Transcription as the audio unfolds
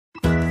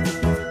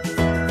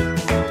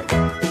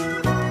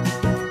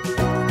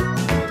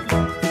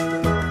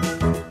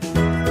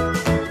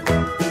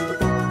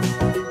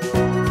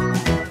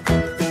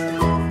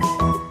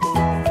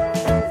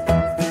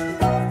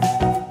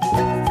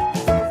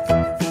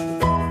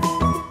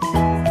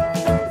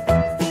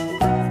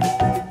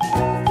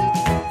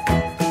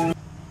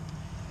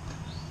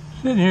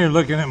Sitting here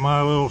looking at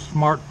my little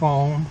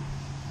smartphone.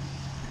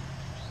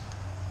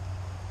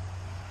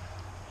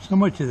 So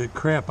much of the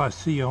crap I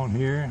see on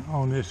here,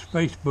 on this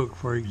Facebook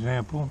for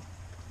example,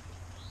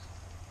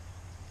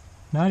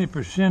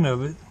 90%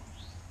 of it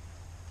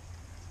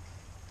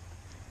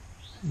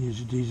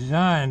is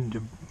designed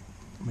to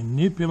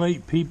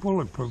manipulate people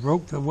or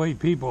provoke the way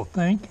people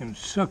think and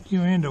suck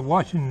you into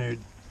watching their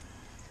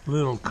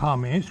little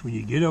comments. When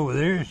you get over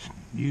there, it's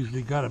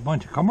usually got a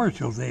bunch of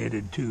commercials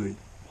added to it.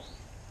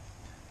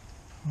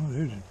 Oh,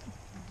 there's a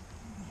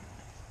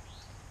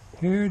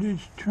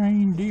heritage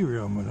train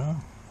derailment, huh?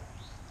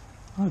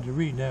 I'll have to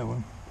read that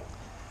one.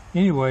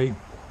 Anyway,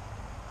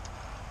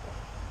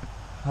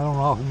 I don't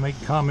often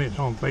make comments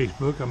on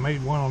Facebook. I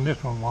made one on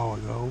this one a while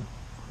ago.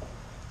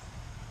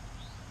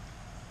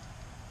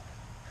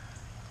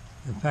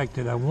 The fact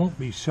that I won't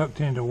be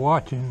sucked into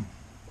watching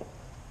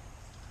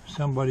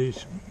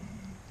somebody's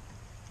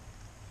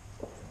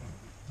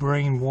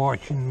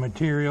brainwashing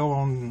material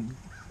on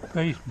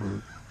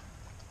Facebook.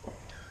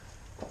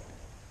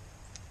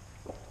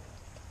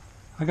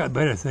 I got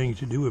better things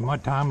to do with my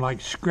time, like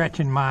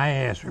scratching my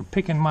ass or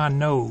picking my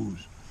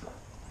nose.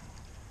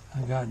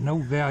 I got no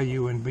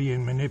value in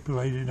being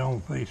manipulated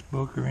on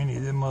Facebook or any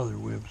of them other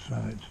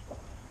websites.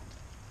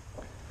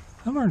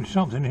 I learned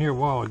something here a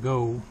while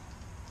ago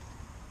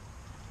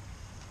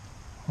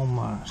on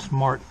my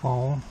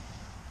smartphone.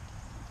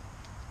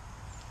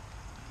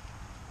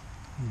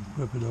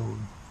 Flip it over.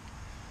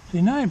 See,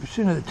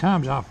 90% of the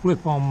times I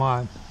flip on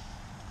my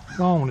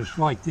phone, it's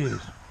like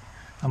this.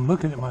 I'm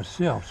looking at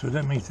myself, so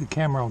that means the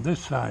camera on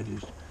this side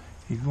is,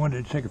 if you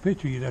wanted to take a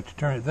picture, you'd have to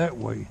turn it that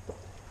way.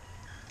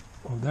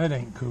 Well, that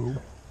ain't cool.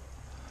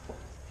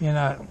 And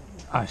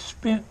I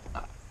spent,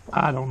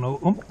 I don't know,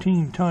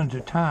 umpteen tons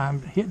of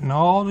time hitting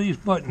all these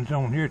buttons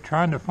on here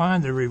trying to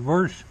find the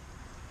reverse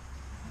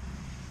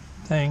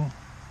thing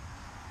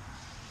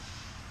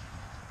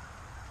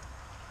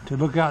to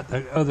look out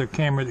the other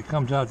camera that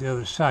comes out the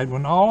other side,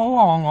 when all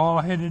along all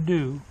I had to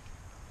do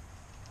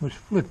was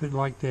flip it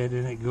like that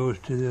and it goes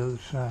to the other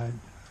side.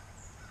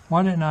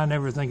 Why didn't I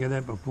never think of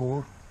that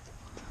before?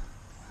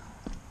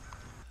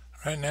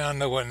 Right now I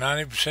know what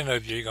 90%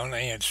 of you are going to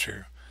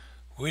answer.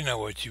 We know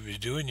what you was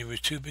doing. You was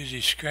too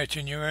busy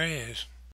scratching your ass.